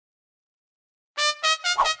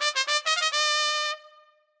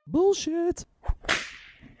Bullshit.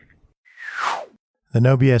 The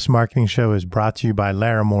No BS Marketing Show is brought to you by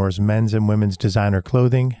Laramore's men's and women's designer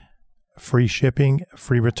clothing. Free shipping,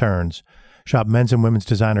 free returns. Shop men's and women's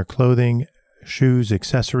designer clothing, shoes,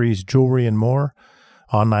 accessories, jewelry, and more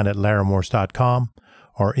online at laramores.com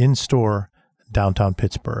or in-store downtown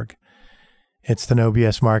Pittsburgh. It's the No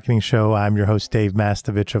BS Marketing Show. I'm your host, Dave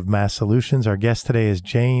Mastovich of Mass Solutions. Our guest today is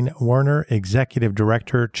Jane Werner, Executive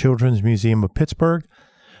Director, Children's Museum of Pittsburgh.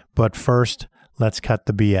 But first, let's cut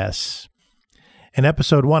the BS. In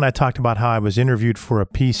episode 1, I talked about how I was interviewed for a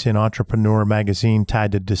piece in Entrepreneur magazine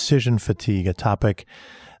tied to decision fatigue, a topic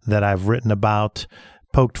that I've written about,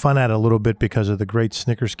 poked fun at a little bit because of the great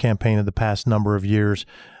Snickers campaign of the past number of years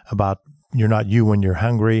about you're not you when you're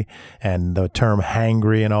hungry and the term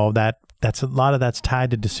hangry and all of that. A lot of that's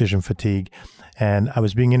tied to decision fatigue. And I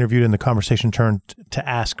was being interviewed and the conversation turned to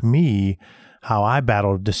ask me how I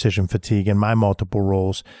battled decision fatigue in my multiple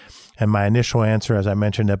roles. And my initial answer, as I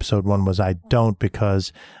mentioned in episode 1, was I don't,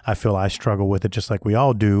 because I feel I struggle with it just like we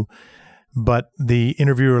all do. But the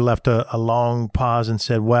interviewer left a long pause and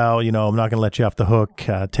said, well, I'm not going to let you off the hook.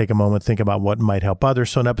 Take a moment, think about what might help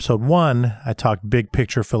others. So in episode 1, I talked big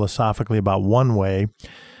picture philosophically about one way,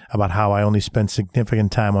 about how I only spend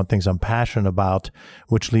significant time on things I'm passionate about,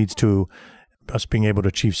 which leads to us being able to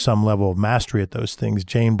achieve some level of mastery at those things.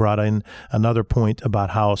 Jane brought in another point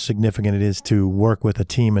about how significant it is to work with a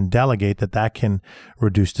team and delegate, that can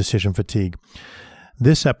reduce decision fatigue.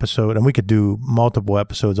 This episode, and we could do multiple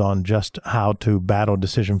episodes on just how to battle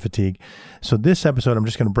decision fatigue. So this episode, I'm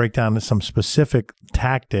just going to break down some specific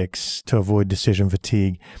tactics to avoid decision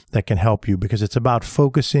fatigue that can help you, because it's about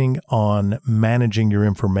focusing on managing your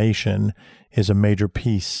information is a major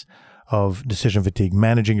piece of decision fatigue,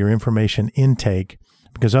 managing your information intake,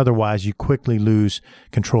 because otherwise you quickly lose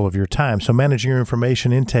control of your time. So managing your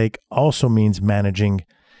information intake also means managing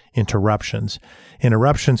interruptions.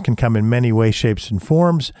 Interruptions can come in many ways, shapes, and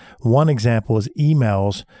forms. One example is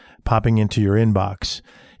emails popping into your inbox.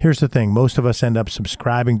 Here's the thing. Most of us end up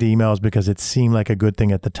subscribing to emails because it seemed like a good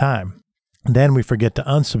thing at the time. Then we forget to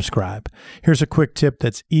unsubscribe. Here's a quick tip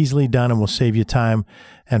that's easily done and will save you time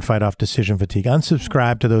and fight off decision fatigue.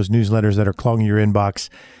 Unsubscribe to those newsletters that are clogging your inbox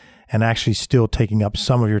and actually still taking up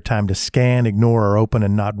some of your time to scan, ignore, or open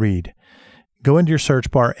and not read. Go into your search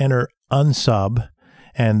bar, enter unsub,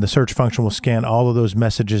 and the search function will scan all of those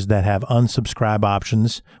messages that have unsubscribe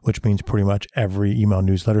options, which means pretty much every email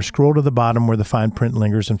newsletter. Scroll to the bottom where the fine print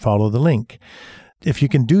lingers and follow the link. If you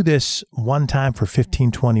can do this one time for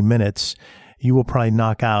 15, 20 minutes, you will probably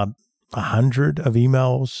knock out 100 of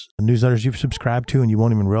emails, newsletters you've subscribed to, and you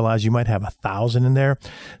won't even realize you might have 1,000 in there.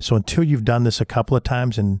 So until you've done this a couple of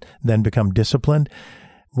times and then become disciplined,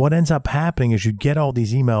 what ends up happening is you get all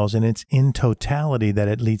these emails, and it's in totality that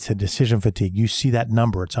it leads to decision fatigue. You see that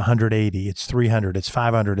number. It's 180, it's 300, it's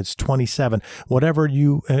 500, it's 27, whatever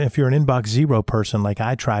if you're an inbox zero person like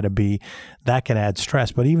I try to be, that can add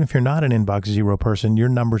stress. But even if you're not an inbox zero person, your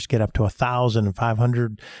numbers get up to 1,000,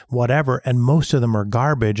 500, whatever, and most of them are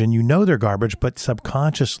garbage, and they're garbage, but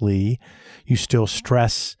subconsciously you still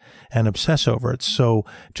stress and obsess over it. So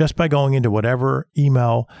just by going into whatever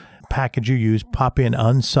email package you use, pop in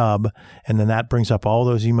unsub, and then that brings up all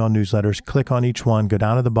those email newsletters. Click on each one, go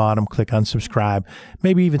down to the bottom, click unsubscribe.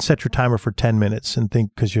 Maybe even set your timer for 10 minutes and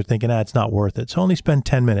because you're thinking, it's not worth it. So only spend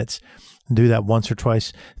 10 minutes. Do that once or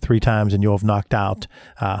twice, 3 times, and you'll have knocked out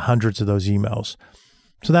hundreds of those emails.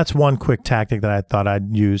 So that's one quick tactic that I thought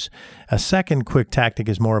I'd use. A second quick tactic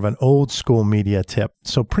is more of an old school media tip.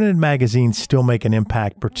 So printed magazines still make an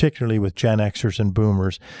impact, particularly with Gen Xers and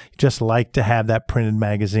Boomers. You just like to have that printed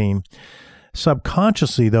magazine.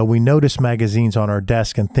 Subconsciously, though, we notice magazines on our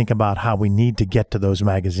desk and think about how we need to get to those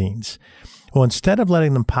magazines. Well, instead of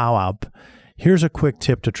letting them pile up, here's a quick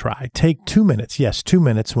tip to try. Take 2 minutes. Yes, 2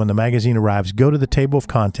 minutes when the magazine arrives. Go to the table of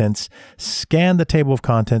contents, scan the table of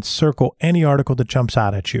contents, circle any article that jumps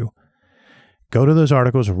out at you. Go to those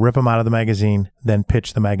articles, rip them out of the magazine, then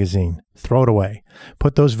pitch the magazine. Throw it away.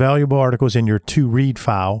 Put those valuable articles in your to-read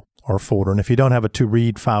file or folder. And if you don't have a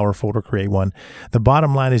to-read file or folder, create one. The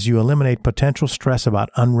bottom line is you eliminate potential stress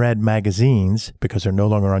about unread magazines because they're no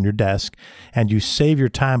longer on your desk, and you save your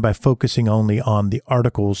time by focusing only on the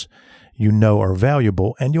articles are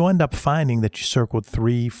valuable, and you'll end up finding that you circled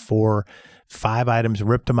 3, 4, 5 items,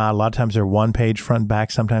 ripped them out. A lot of times they're one page front and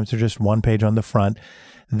back. Sometimes they're just one page on the front.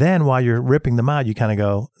 Then while you're ripping them out, you kind of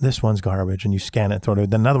go, this one's garbage, and you scan it and throw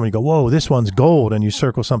it. Then another one, you go, whoa, this one's gold, and you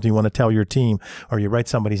circle something you want to tell your team, or you write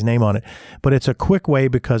somebody's name on it. But it's a quick way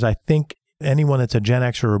because I think Anyone that's a Gen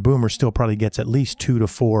Xer or a Boomer still probably gets at least 2 to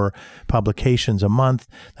 4 publications a month.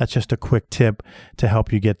 That's just a quick tip to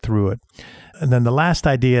help you get through it. And then the last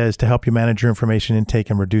idea is to help you manage your information intake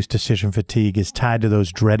and reduce decision fatigue is tied to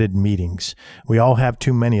those dreaded meetings. We all have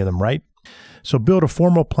too many of them, right? So build a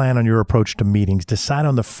formal plan on your approach to meetings. Decide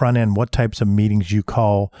on the front end what types of meetings you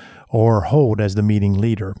call or hold as the meeting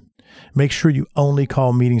leader. Make sure you only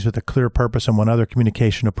call meetings with a clear purpose and when other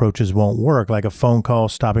communication approaches won't work, like a phone call,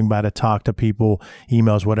 stopping by to talk to people,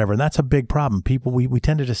 emails, whatever. And that's a big problem. People, we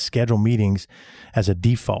tend to just schedule meetings as a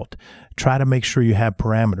default. Try to make sure you have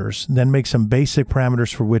parameters. Then make some basic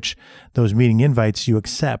parameters for which those meeting invites you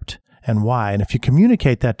accept and why. And if you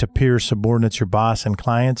communicate that to peers, subordinates, your boss, and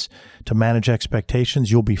clients to manage expectations,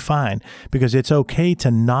 you'll be fine, because it's okay to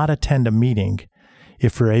not attend a meeting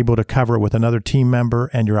if you're able to cover it with another team member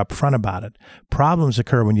and you're upfront about it. Problems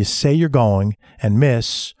occur when you say you're going and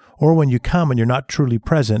miss, or when you come and you're not truly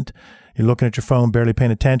present. You're looking at your phone, barely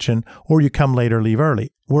paying attention, or you come late or leave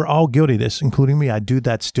early. We're all guilty of this, including me. I do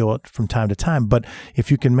that still from time to time. But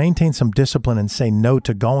if you can maintain some discipline and say no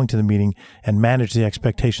to going to the meeting and manage the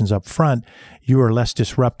expectations up front, you are less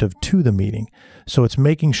disruptive to the meeting. So it's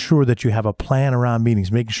making sure that you have a plan around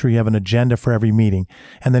meetings, making sure you have an agenda for every meeting,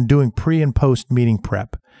 and then doing pre and post meeting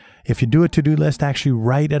prep. If you do a to-do list, actually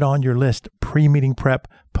write it on your list, pre-meeting prep,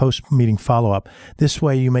 post-meeting follow-up. This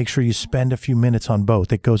way you make sure you spend a few minutes on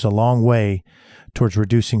both. It goes a long way towards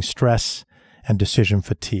reducing stress and decision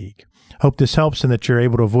fatigue. Hope this helps and that you're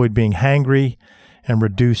able to avoid being hangry and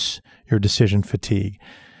reduce your decision fatigue.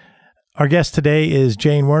 Our guest today is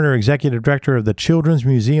Jane Werner, Executive Director of the Children's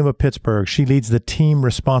Museum of Pittsburgh. She leads the team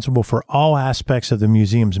responsible for all aspects of the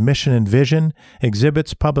museum's mission and vision,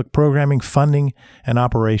 exhibits, public programming, funding, and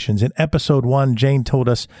operations. In episode 1, Jane told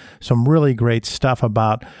us some really great stuff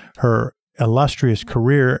about her illustrious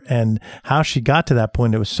career and how she got to that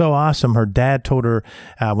point. It was so awesome. Her dad told her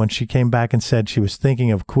when she came back and said she was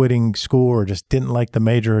thinking of quitting school or just didn't like the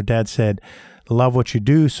major, her dad said, "Love what you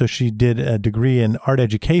do." So she did a degree in art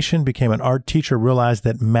education, became an art teacher, realized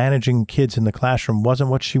that managing kids in the classroom wasn't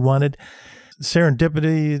what she wanted.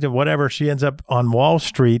 Serendipity, whatever, she ends up on Wall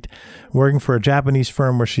Street working for a Japanese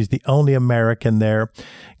firm where she's the only American there,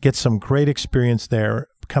 gets some great experience there,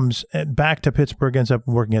 comes back to Pittsburgh, ends up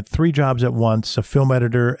working at 3 jobs at once, a film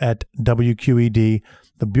editor at WQED,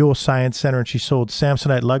 the Buell Science Center, and she sold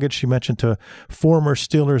Samsonite luggage. She mentioned to former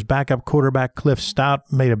Steelers backup quarterback Cliff Stout,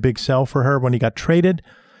 made a big sell for her when he got traded.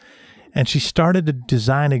 And she started to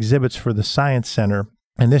design exhibits for the Science Center.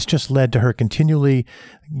 And this just led to her continually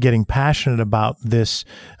getting passionate about this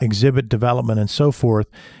exhibit development and so forth.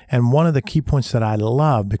 And one of the key points that I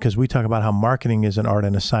love, because we talk about how marketing is an art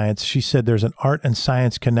and a science, she said there's an art and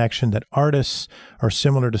science connection, that artists are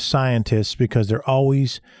similar to scientists because they're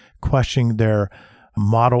always questioning their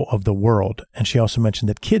model of the world. And she also mentioned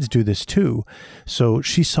that kids do this too. So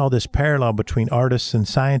she saw this parallel between artists and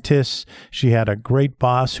scientists. She had a great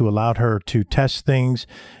boss who allowed her to test things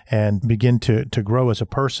and begin to grow as a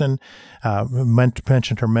person.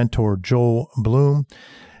 Mentioned her mentor, Joel Bloom.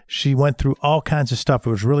 She went through all kinds of stuff.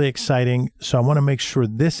 It was really exciting. So I want to make sure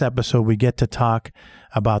this episode we get to talk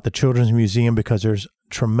about the Children's Museum because there's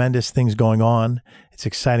tremendous things going on. It's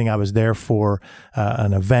exciting. I was there for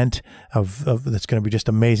an event of that's going to be just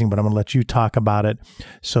amazing, but I'm going to let you talk about it.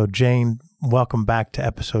 So Jane, welcome back to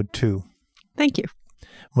episode 2. Thank you.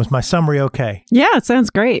 Was my summary okay? Yeah, it sounds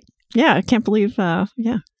great. Yeah, I can't believe,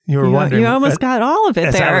 You were wondering. You almost got all of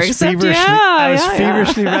it there. I was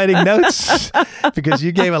feverishly writing notes because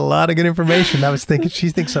you gave a lot of good information. I was thinking, she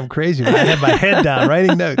thinks I'm crazy, but I had my head down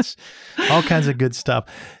writing notes. All kinds of good stuff.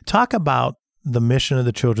 Talk about the mission of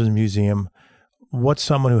the Children's Museum, what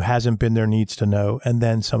someone who hasn't been there needs to know, and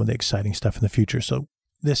then some of the exciting stuff in the future. So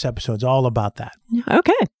this episode's all about that.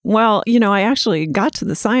 Okay. Well, I actually got to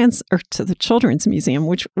the Children's Museum,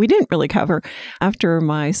 which we didn't really cover. After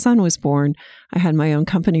my son was born, I had my own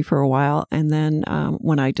company for a while. And then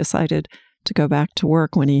when I decided to go back to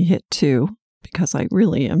work when he hit 2, because I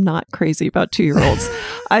really am not crazy about 2-year-olds,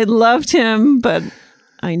 I loved him, but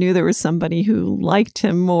I knew there was somebody who liked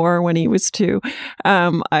him more when he was 2.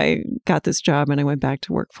 I got this job and I went back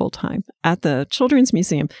to work full time at the Children's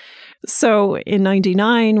Museum. So in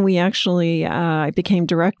 99, we actually, I became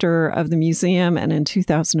director of the museum. And in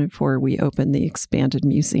 2004, we opened the expanded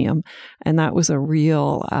museum. And that was a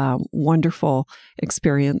real wonderful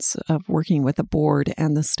experience of working with the board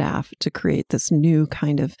and the staff to create this new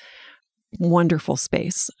kind of wonderful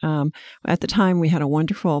space. At the time, we had a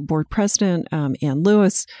wonderful board president, Ann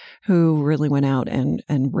Lewis, who really went out and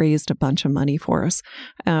raised a bunch of money for us.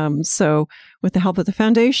 So with the help of the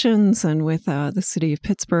foundations and with the city of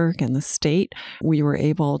Pittsburgh and the state, we were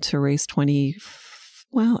able to raise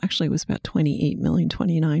it was about $28 million,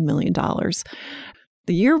 $29 million.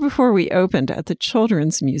 The year before we opened at the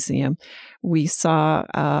Children's Museum, we saw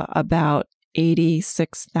about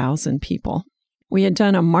 86,000 people. We had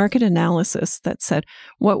done a market analysis that said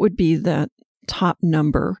what would be the top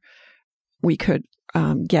number we could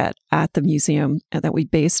get at the museum that we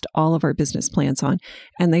based all of our business plans on.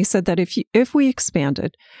 And they said that if we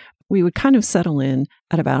expanded, we would kind of settle in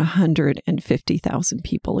at about 150,000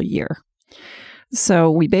 people a year.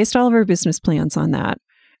 So we based all of our business plans on that.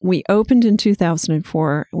 We opened in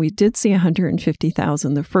 2004. We did see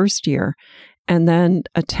 150,000 the first year, and then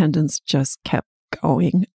attendance just kept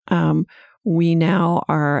going. We now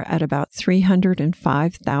are at about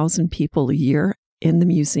 305,000 people a year in the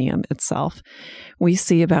museum itself. We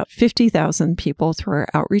see about 50,000 people through our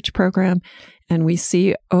outreach program, and we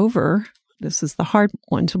see this is the hard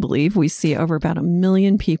one to believe, we see over about 1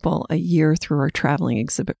 million people a year through our traveling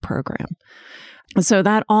exhibit program. So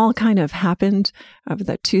that all kind of happened.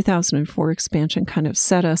 That 2004 expansion kind of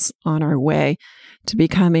set us on our way to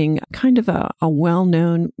becoming kind of a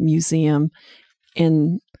well-known museum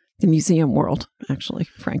in the museum world, actually,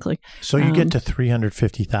 frankly. So you get to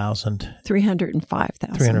 350,000.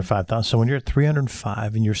 305,000. 305,000. So when you're at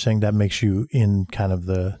 305 and you're saying that makes you in kind of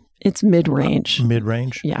it's mid-range.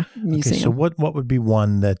 Mid-range? Yeah, museum. Okay, so what would be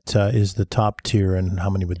one that is the top tier, and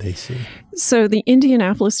how many would they see? So the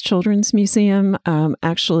Indianapolis Children's Museum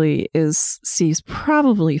actually sees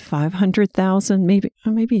probably 500,000, maybe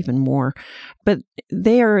even more. But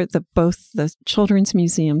they are both the Children's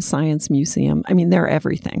Museum, Science Museum. I mean, they're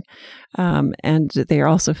everything. And they are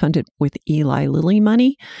also funded with Eli Lilly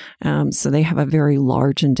money. So they have a very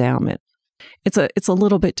large endowment. It's a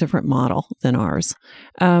little bit different model than ours.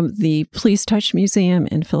 The Please Touch Museum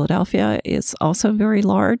in Philadelphia is also very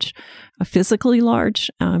large, physically large,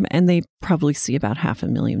 and they probably see about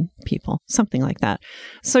 500,000 people, something like that.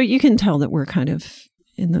 So you can tell that we're kind of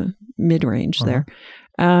in the mid-range there.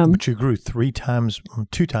 But you grew almost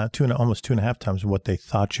 2.5 times what they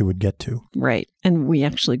thought you would get to. Right. And we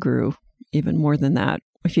actually grew even more than that,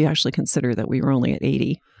 if you actually consider that we were only at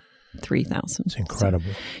 83,000. It's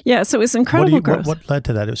incredible. So it was incredible growth. What led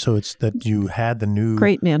to that? So it's that you had the new...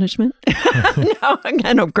 Great management.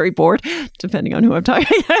 No, great board, depending on who I'm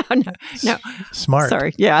talking about. No. Smart.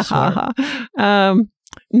 Sorry. Yeah. Smart.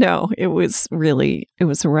 No, it was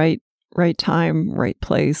the right time, right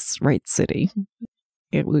place, right city.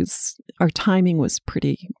 Our timing was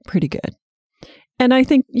pretty good. And I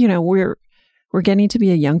think, we're getting to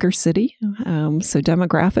be a younger city. So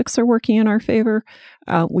demographics are working in our favor.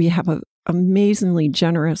 We have an amazingly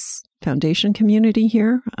generous foundation community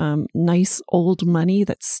here. Nice old money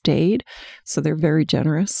that stayed. So they're very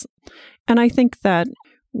generous. And I think that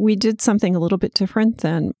we did something a little bit different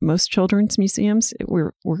than most children's museums.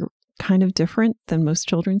 We're kind of different than most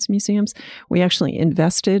children's museums. We actually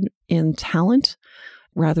invested in talent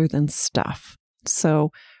rather than stuff.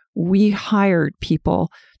 So we hired people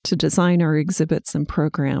to design our exhibits and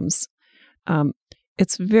programs.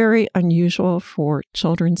 It's very unusual for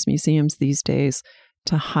children's museums these days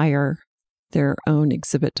to hire their own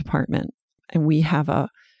exhibit department. And we have a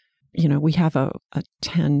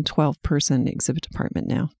 10, 12 person exhibit department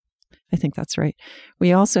now. I think that's right.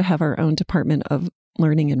 We also have our own department of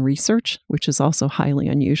learning and research, which is also highly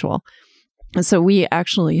unusual. And so we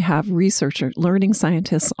actually have learning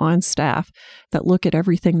scientists on staff that look at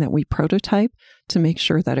everything that we prototype to make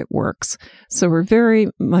sure that it works. So we're very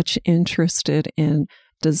much interested in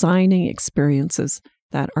designing experiences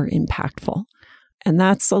that are impactful. And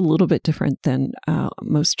that's a little bit different than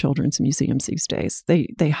most children's museums these days.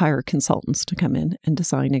 They hire consultants to come in and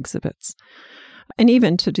design exhibits, and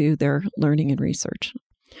even to do their learning and research.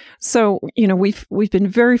 So, we've been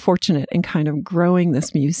very fortunate in kind of growing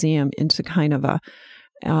this museum into kind of a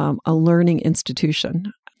learning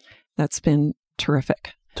institution. That's been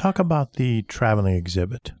terrific. Talk about the traveling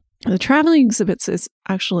exhibit. The traveling exhibits is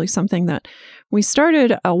actually something that we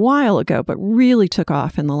started a while ago, but really took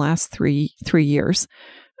off in the last three years.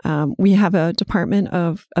 We have a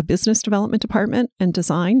business development department and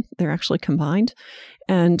design. They're actually combined.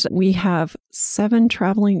 And we have 7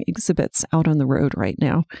 traveling exhibits out on the road right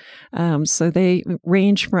now. So they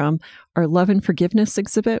range from our Love and Forgiveness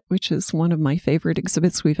exhibit, which is one of my favorite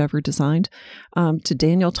exhibits we've ever designed, to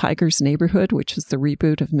Daniel Tiger's Neighborhood, which is the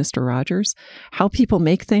reboot of Mr. Rogers. How People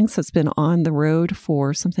Make Things has been on the road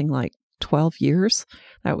for something like 12 years.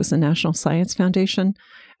 That was the National Science Foundation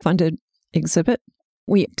funded exhibit.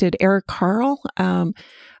 We did Eric Carle,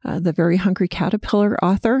 the Very Hungry Caterpillar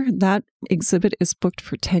author. That exhibit is booked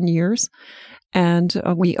for 10 years. And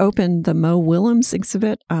we opened the Mo Willems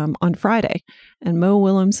exhibit on Friday. And Mo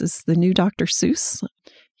Willems is the new Dr. Seuss.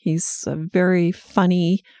 He's a very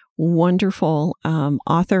funny, wonderful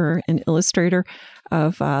author and illustrator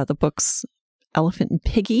of the books Elephant and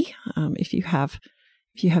Piggy. If you have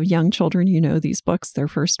young children, you know these books, they're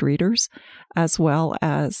first readers, as well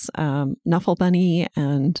as Knuffle Bunny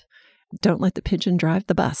and Don't Let the Pigeon Drive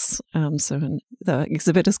the Bus. So the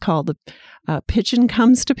exhibit is called The Pigeon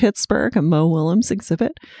Comes to Pittsburgh, a Mo Willems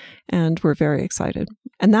exhibit, and we're very excited.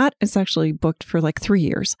 And that is actually booked for like 3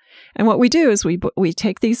 years. And what we do is we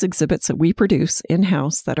take these exhibits that we produce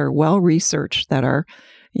in-house that are well-researched, that are,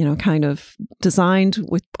 kind of designed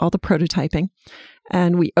with all the prototyping,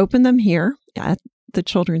 and we open them here at the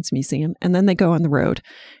Children's Museum, and then they go on the road,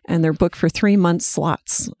 and they're booked for 3-month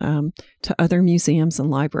slots to other museums and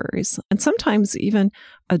libraries, and sometimes even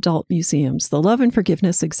adult museums. The Love and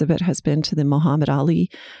Forgiveness exhibit has been to the Muhammad Ali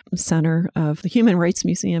Center of the Human Rights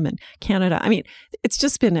Museum in Canada. I mean, it's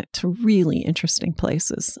just been to really interesting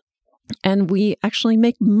places. And we actually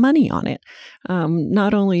make money on it.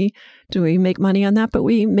 Not only do we make money on that, but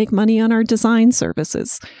we make money on our design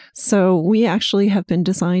services. So we actually have been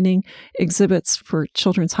designing exhibits for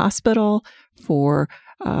Children's Hospital, for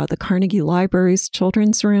the Carnegie Library's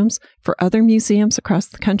children's rooms, for other museums across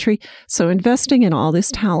the country. So investing in all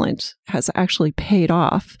this talent has actually paid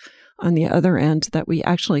off on the other end, that we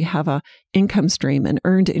actually have a income stream, an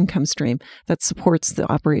earned income stream that supports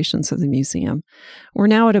the operations of the museum. We're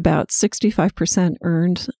now at about 65%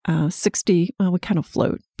 earned, we kind of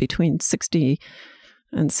float between 60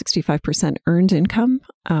 and 65% earned income,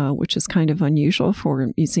 which is kind of unusual for a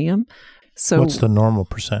museum. So what's the normal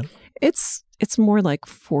percent? It's more like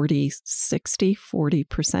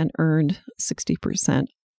 40% earned, 60%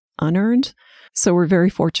 unearned. So we're very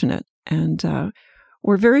fortunate. And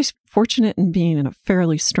we're very fortunate in being in a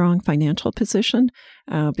fairly strong financial position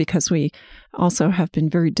because we also have been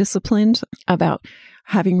very disciplined about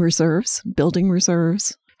having reserves, building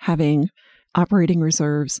reserves, having operating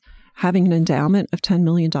reserves, having an endowment of $10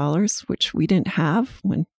 million, which we didn't have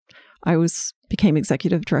when I became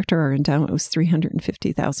executive director. Our endowment was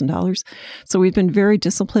 $350,000. So we've been very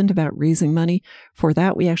disciplined about raising money. For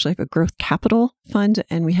that, we actually have a growth capital fund,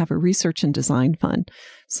 and we have a research and design fund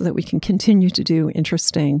so that we can continue to do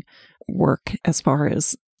interesting work as far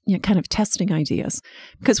as kind of testing ideas.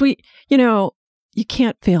 Because we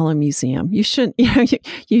can't fail a museum. You should,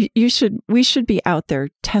 we should be out there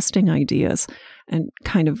testing ideas and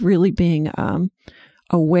kind of really being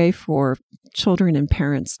a way for children and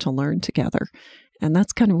parents to learn together. And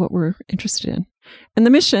that's kind of what we're interested in. And the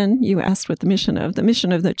mission, you asked what the mission of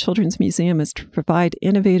the Children's Museum is to provide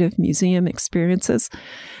innovative museum experiences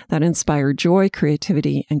that inspire joy,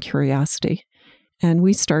 creativity, and curiosity. And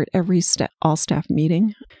we start every all-staff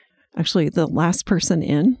meeting. Actually, the last person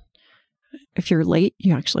in, if you're late,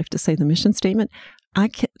 you actually have to say the mission statement.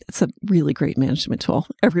 It's a really great management tool.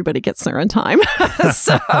 Everybody gets there on time.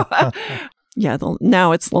 So yeah,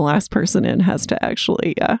 now it's the last person in has to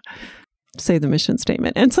actually say the mission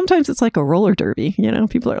statement. And sometimes it's like a roller derby.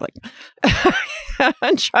 People are like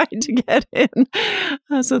trying to get in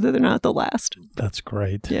so that they're not the last. That's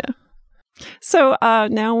great. Yeah. So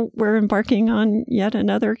now we're embarking on yet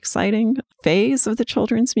another exciting phase of the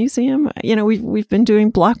Children's Museum. We've been doing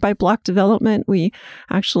block by block development. We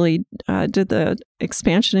actually did the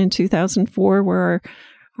expansion in 2004 where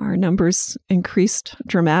our numbers increased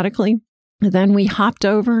dramatically. Then we hopped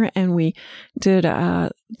over and we did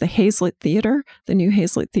the Hazlitt Theater, the new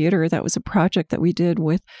Hazlitt Theater. That was a project that we did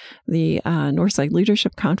with the Northside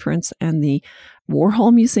Leadership Conference and the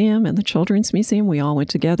Warhol Museum and the Children's Museum. We all went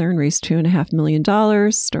together and raised $2.5 million,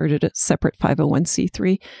 started a separate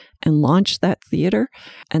 501c3 and launched that theater.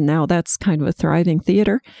 And now that's kind of a thriving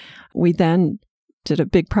theater. We then did a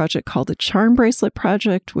big project called the Charm Bracelet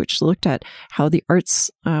Project, which looked at how the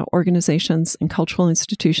arts organizations and cultural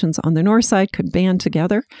institutions on the North Side could band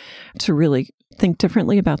together to really think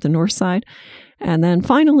differently about the North Side. And then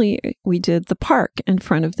finally, we did the park in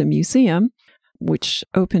front of the museum, which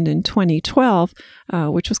opened in 2012,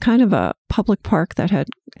 which was kind of a public park that had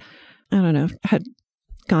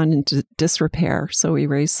gone into disrepair. So we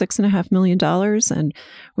raised $6.5 million, and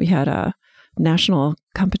we had a national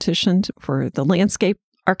competition for the landscape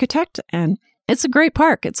architect. And it's a great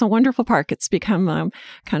park. It's a wonderful park. It's become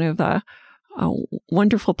kind of a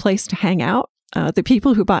wonderful place to hang out. The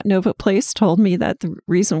people who bought Nova Place told me that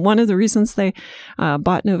one of the reasons they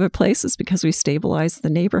bought Nova Place is because we stabilized the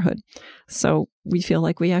neighborhood. So we feel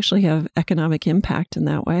like we actually have economic impact in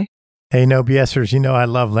that way. Hey, No BSers, you know I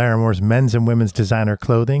love Laramore's men's and women's designer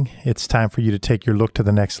clothing. It's time for you to take your look to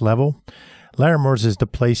the next level. Laramore's is the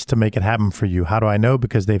place to make it happen for you. How do I know?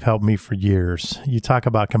 Because they've helped me for years. You talk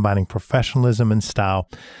about combining professionalism and style.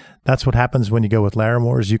 That's what happens when you go with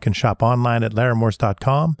Laramore's. You can shop online at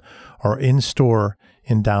laramores.com or in-store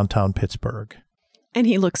in downtown Pittsburgh. And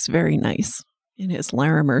he looks very nice in his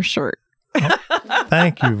Laramore shirt. Oh,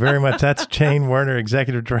 thank you very much. That's Jane Werner,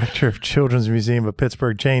 Executive Director of Children's Museum of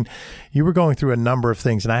Pittsburgh. Jane, you were going through a number of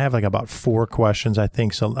things, and I have like about 4 questions, I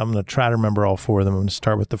think, so I'm going to try to remember all 4 of them. I'm going to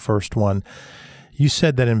start with the first one. You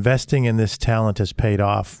said that investing in this talent has paid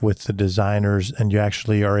off with the designers, and you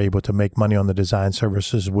actually are able to make money on the design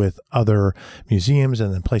services with other museums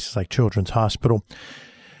and then places like Children's Hospital.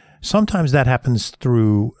 Sometimes that happens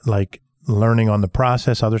through like learning on the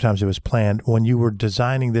process. Other times it was planned. When you were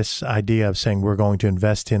designing this idea of saying we're going to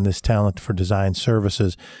invest in this talent for design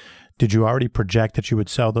services, did you already project that you would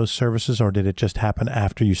sell those services, or did it just happen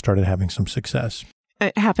after you started having some success?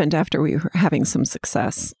 It happened after we were having some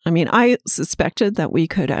success. I mean, I suspected that we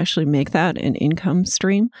could actually make that an income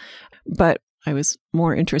stream, but I was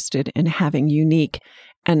more interested in having unique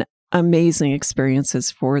and amazing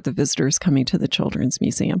experiences for the visitors coming to the Children's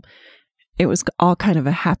Museum. It was all kind of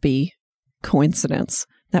a happy coincidence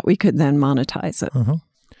that we could then monetize it. Mm-hmm.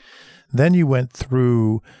 Then you went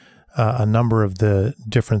through a number of the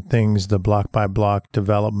different things, the block by block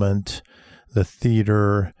development, the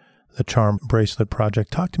theater, the Charm Bracelet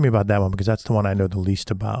Project. Talk to me about that one, because that's the one I know the least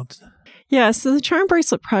about. Yeah, so the Charm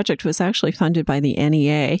Bracelet Project was actually funded by the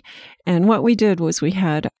NEA. And what we did was we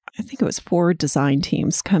had, I think it was 4 design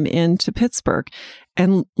teams come into Pittsburgh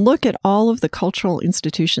and look at all of the cultural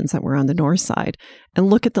institutions that were on the north side and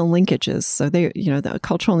look at the linkages. So the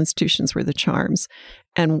cultural institutions were the charms.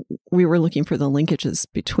 And we were looking for the linkages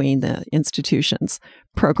between the institutions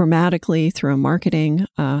programmatically through marketing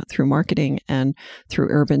and through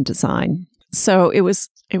urban design. So it was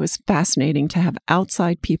fascinating to have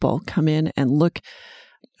outside people come in and look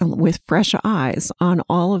with fresh eyes on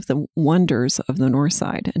all of the wonders of the North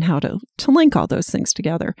Side and how to link all those things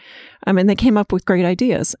together. And they came up with great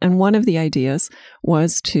ideas. And one of the ideas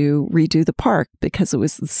was to redo the park because it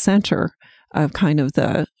was the center of kind of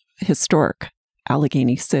the historic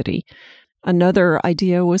Allegheny City. Another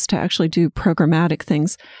idea was to actually do programmatic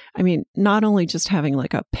things. I mean, not only just having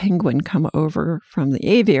like a penguin come over from the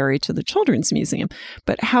aviary to the Children's Museum,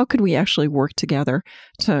 but how could we actually work together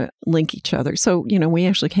to link each other? So, we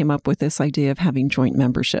actually came up with this idea of having joint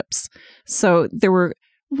memberships. So there were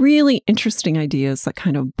really interesting ideas that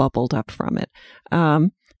kind of bubbled up from it.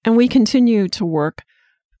 And we continue to work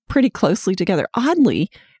pretty closely together. Oddly,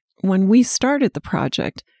 when we started the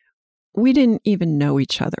project, we didn't even know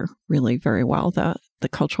each other really very well, the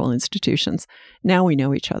cultural institutions. Now we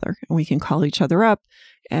know each other and we can call each other up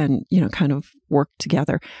and, kind of work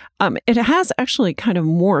together. It has actually kind of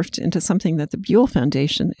morphed into something that the Buell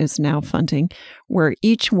Foundation is now funding, where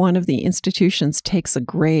each one of the institutions takes a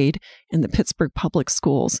grade in the Pittsburgh Public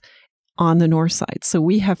Schools on the north side. So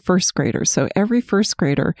we have first graders. So every first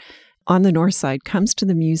grader on the north side comes to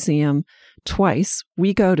the museum twice.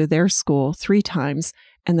 We go to their school 3 times.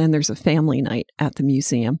 And then there's a family night at the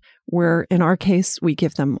museum where, in our case, we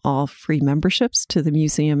give them all free memberships to the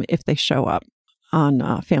museum if they show up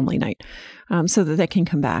on family night, so that they can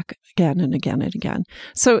come back again and again and again.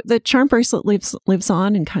 So the Charm Bracelet lives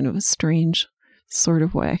on in kind of a strange sort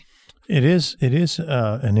of way. It is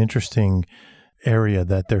an interesting area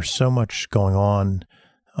that there's so much going on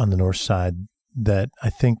the north side that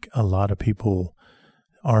I think a lot of people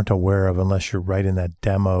aren't aware of unless you're right in that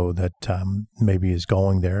demo that maybe is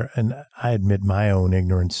going there. And I admit my own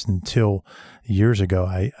ignorance until years ago.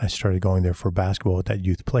 I started going there for basketball at that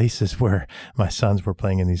youth places where my sons were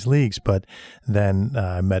playing in these leagues. But then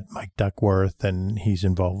I met Mike Duckworth, and he's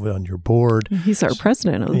involved on your board. He's our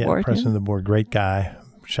president of the board. President of the board. Great guy.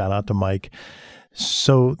 Shout out to Mike.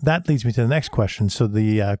 So that leads me to the next question. So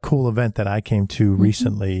the cool event that I came to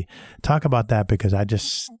recently, talk about that, because I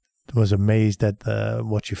just was amazed at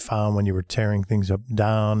what you found when you were tearing things up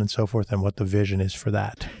down and so forth, and what the vision is for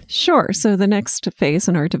that. Sure. So the next phase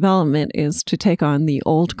in our development is to take on the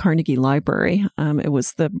old Carnegie Library. It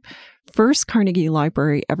was the first Carnegie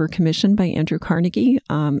Library ever commissioned by Andrew Carnegie,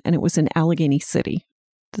 and it was in Allegheny City,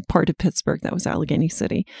 the part of Pittsburgh that was Allegheny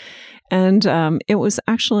City. And it was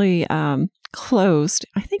actually closed,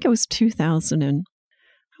 I think it was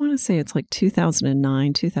want to say it's like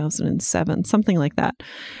 2009, 2007, something like that,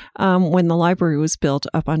 when the library was built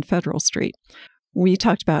up on Federal Street. We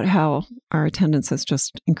talked about how our attendance has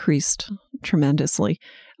just increased tremendously,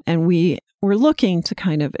 and we were looking to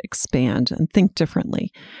kind of expand and think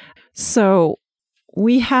differently. So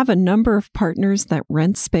we have a number of partners that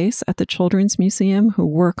rent space at the Children's Museum who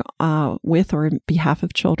work with or on behalf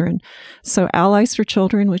of children. So Allies for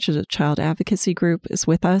Children, which is a child advocacy group, is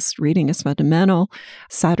with us. Reading is Fundamental.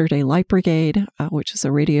 Saturday Light Brigade, which is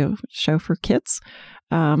a radio show for kids.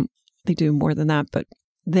 They do more than that, but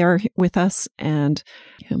they're with us. And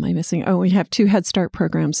who am I missing? Oh, we have 2 Head Start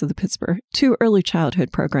programs of the Pittsburgh, 2 early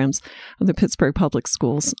childhood programs of the Pittsburgh Public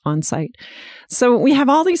Schools on site. So we have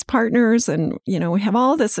all these partners, and, we have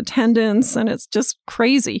all this attendance, and it's just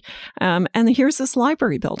crazy. And here's this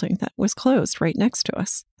library building that was closed right next to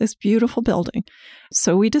us, this beautiful building.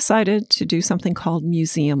 So we decided to do something called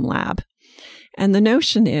Museum Lab. And the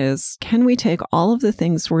notion is, can we take all of the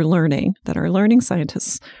things we're learning, that our learning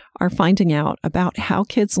scientists are finding out about how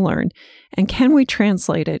kids learn, and can we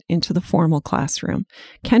translate it into the formal classroom?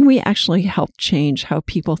 Can we actually help change how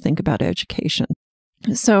people think about education?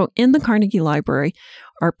 So in the Carnegie Library,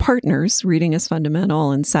 our partners, Reading is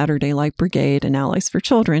Fundamental and Saturday Light Brigade and Allies for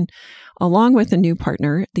Children, along with a new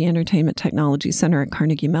partner, the Entertainment Technology Center at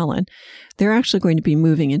Carnegie Mellon, they're actually going to be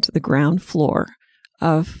moving into the ground floor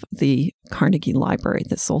of the Carnegie Library,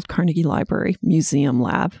 this old Carnegie Library Museum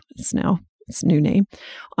Lab. It's now its new name.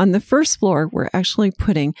 On the first floor, we're actually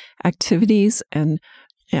putting activities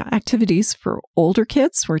for older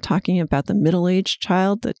kids. We're talking about the middle-aged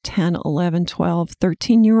child, the 10, 11, 12,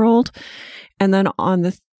 13-year-old. And then on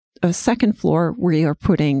the second floor, we are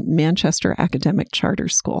putting Manchester Academic Charter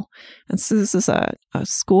School. And so this is a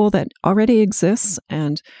school that already exists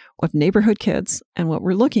and with neighborhood kids. And what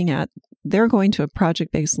we're looking at, they're going to a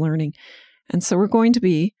project-based learning. And so we're going to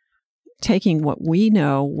be taking what we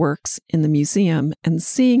know works in the museum and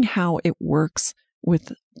seeing how it works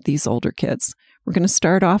with these older kids. We're going to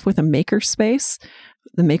start off with a maker space.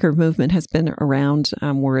 The maker movement has been around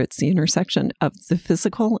where it's the intersection of the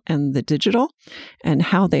physical and the digital and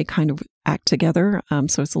how they kind of act together.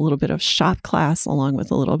 So it's a little bit of shop class along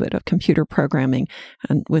with a little bit of computer programming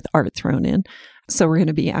and with art thrown in. So we're going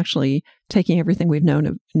to be actually taking everything we've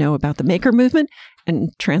know about the maker movement and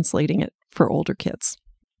translating it for older kids.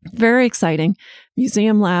 Very exciting.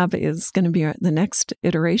 Museum Lab is going to be the next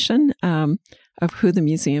iteration of who the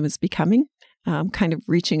museum is becoming, kind of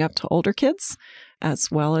reaching up to older kids,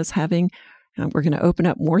 as well as having, we're going to open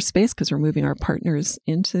up more space because we're moving our partners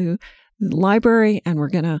into the library, and we're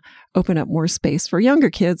going to open up more space for younger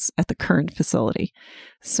kids at the current facility.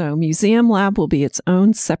 So Museum Lab will be its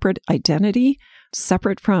own separate identity,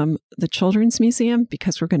 separate from the Children's Museum,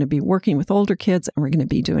 because we're going to be working with older kids and we're going to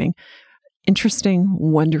be doing interesting,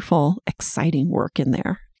 wonderful, exciting work in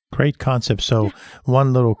there. Great concept. So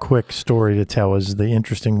one little quick story to tell is the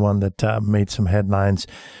interesting one that made some headlines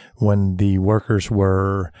when the workers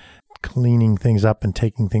were cleaning things up and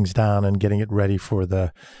taking things down and getting it ready for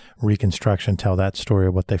the reconstruction. Tell that story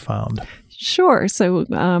of what they found. Sure. So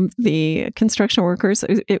the construction workers,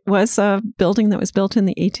 it was a building that was built in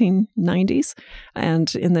the 1890s.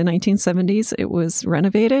 And in the 1970s, it was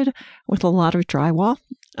renovated with a lot of drywall.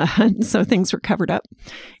 So things were covered up.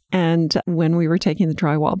 And when we were taking the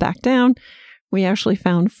drywall back down, we actually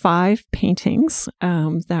found 5 paintings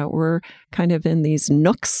that were kind of in these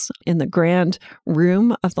nooks in the grand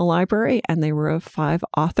room of the library, and they were of 5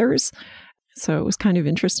 authors. So it was kind of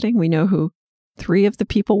interesting. We know who 3 of the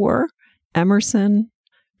people were: Emerson,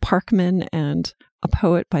 Parkman, and a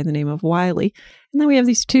poet by the name of Wiley. And then we have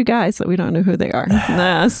these 2 guys that we don't know who they are.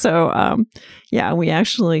 We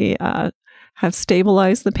actually have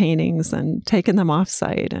stabilized the paintings and taken them off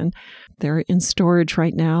site, and they're in storage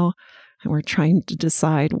right now. And we're trying to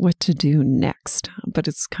decide what to do next. But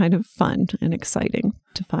it's kind of fun and exciting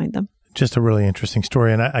to find them. Just a really interesting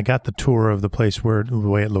story. And I got the tour of the place where the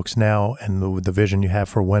way it looks now and the vision you have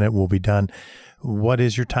for when it will be done. What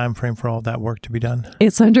is your time frame for all that work to be done?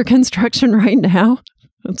 It's under construction right now.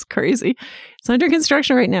 It's crazy. It's under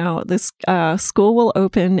construction right now. This school will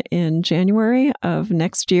open in January of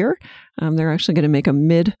next year. They're actually going to make a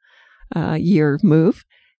mid-year move.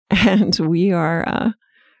 And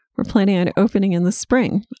we're planning on opening in the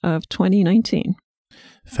spring of 2019.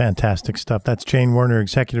 Fantastic stuff. That's Jane Werner,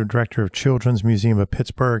 Executive Director of Children's Museum of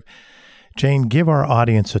Pittsburgh. Jane, give our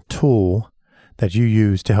audience a tool that you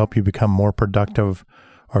use to help you become more productive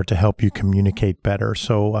or to help you communicate better.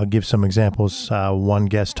 So I'll give some examples. One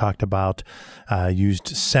guest talked about used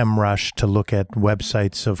SEMrush to look at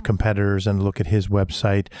websites of competitors and look at his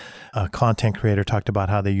website. A content creator talked about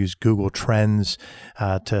how they use Google Trends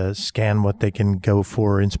to scan what they can go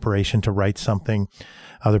for inspiration to write something.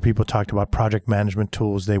 Other people talked about project management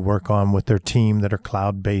tools they work on with their team that are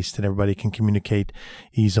cloud-based and everybody can communicate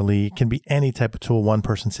easily. It can be any type of tool. One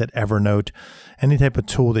person said Evernote. Any type of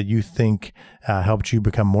tool that you think helps you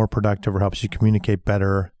become more productive or helps you communicate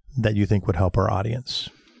better that you think would help our audience.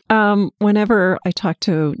 Whenever I talk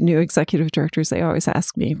to new executive directors, they always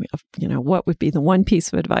ask me, what would be the one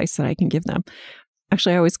piece of advice that I can give them?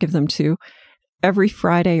 Actually, I always give them two. Every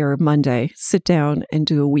Friday or Monday, sit down and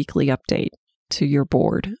do a weekly update to your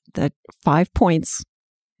board. That 5 points,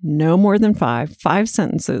 no more than 5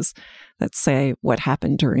 sentences that say what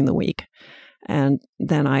happened during the week. And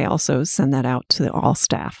then I also send that out to all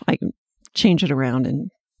staff. I can change it around and,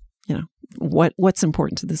 what's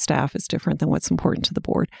important to the staff is different than what's important to the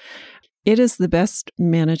board. It is the best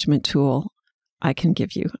management tool I can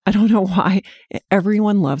give you. I don't know why.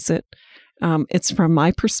 Everyone loves it. It's from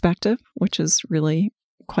my perspective, which is really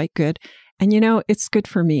quite good. And, it's good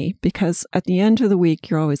for me because at the end of the week,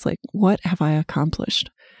 you're always like, what have I accomplished?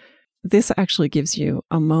 This actually gives you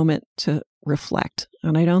a moment to reflect.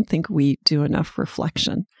 And I don't think we do enough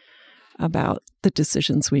reflection about the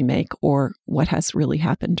decisions we make or what has really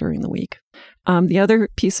happened during the week. The other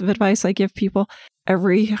piece of advice I give people,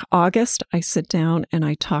 every August, I sit down and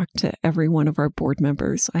I talk to every one of our board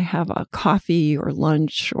members. I have a coffee or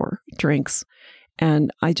lunch or drinks,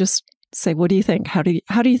 and I just say, what do you think? How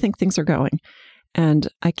do you think things are going? And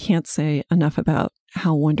I can't say enough about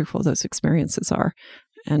how wonderful those experiences are.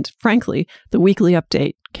 And frankly, the weekly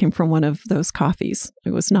update came from one of those coffees.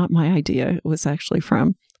 It was not my idea. It was actually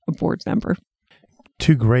from a board member.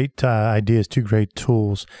 Two great ideas, two great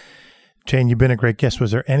tools. Jane, you've been a great guest. Was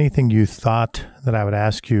there anything you thought that I would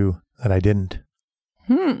ask you that I didn't?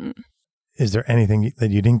 Is there anything that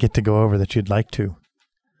you didn't get to go over that you'd like to?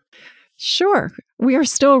 Sure. We are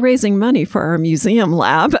still raising money for our museum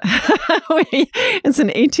lab. It's an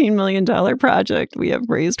 $18 million project. We have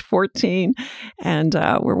raised 14, and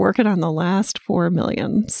we're working on the last $4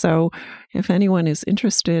 million. So if anyone is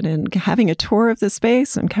interested in having a tour of the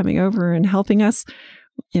space and coming over and helping us,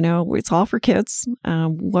 it's all for kids.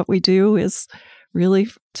 What we do is really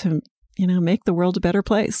to make the world a better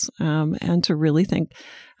place, and to really think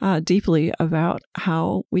deeply about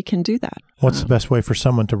how we can do that. What's the best way for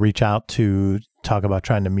someone to reach out to talk about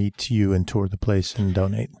trying to meet you and tour the place and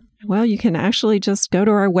donate? Well, you can actually just go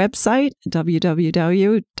to our website,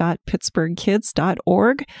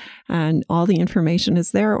 www.pittsburghkids.org, and all the information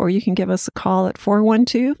is there, or you can give us a call at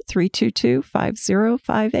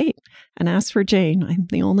 412-322-5058 and ask for Jane. I'm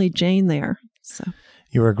the only Jane there. So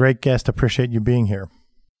you were a great guest. Appreciate you being here.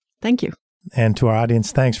 Thank you. And to our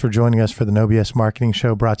audience, thanks for joining us for the No BS Marketing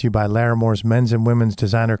Show, brought to you by Laramore's Men's and Women's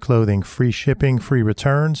Designer Clothing. Free shipping, free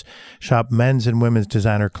returns. Shop men's and women's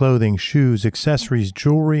designer clothing, shoes, accessories,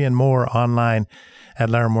 jewelry, and more online at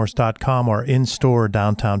laramores.com or in-store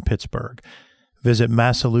downtown Pittsburgh. Visit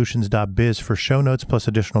masssolutions.biz for show notes plus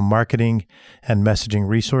additional marketing and messaging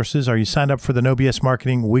resources. Are you signed up for the No BS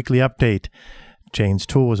Marketing Weekly Update? Jane's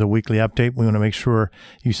tool is a weekly update. We want to make sure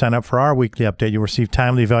you sign up for our weekly update. You'll receive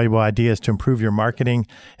timely, valuable ideas to improve your marketing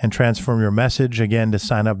and transform your message. Again, to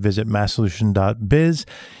sign up, visit masssolution.biz.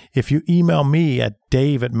 If you email me at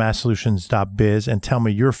dave@masssolutions.biz and tell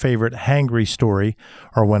me your favorite hangry story,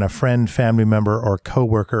 or when a friend, family member, or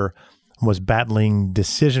coworker was battling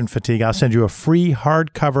decision fatigue, I'll send you a free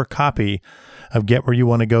hardcover copy of Get Where You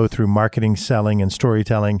Want to Go Through Marketing, Selling, and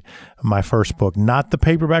Storytelling, my first book. Not the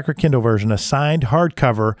paperback or Kindle version, a signed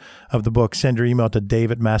hardcover of the book. Send your email to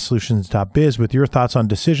dave@masssolutions.biz with your thoughts on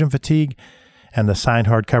decision fatigue, and the signed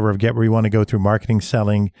hardcover of Get Where You Want to Go Through Marketing,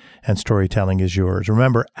 Selling, and Storytelling is yours.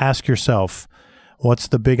 Remember, ask yourself, what's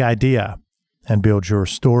the big idea? And build your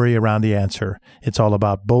story around the answer. It's all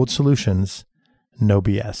about bold solutions, no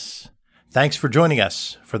BS. Thanks for joining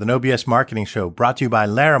us for the No BS Marketing Show, brought to you by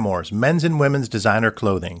Laramore's Men's and Women's Designer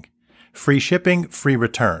Clothing. Free shipping, free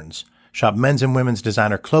returns. Shop men's and women's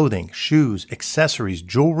designer clothing, shoes, accessories,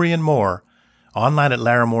 jewelry, and more online at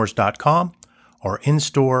laramores.com or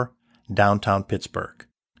in-store downtown Pittsburgh.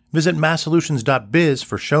 Visit masssolutions.biz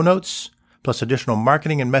for show notes, plus additional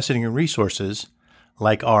marketing and messaging resources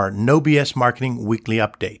like our No BS Marketing Weekly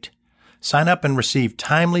Update. Sign up and receive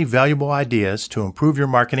timely, valuable ideas to improve your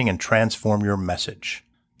marketing and transform your message.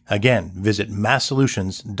 Again, visit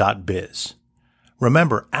masssolutions.biz.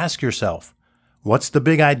 Remember, ask yourself, what's the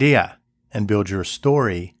big idea? And build your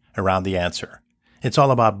story around the answer. It's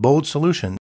all about bold solutions.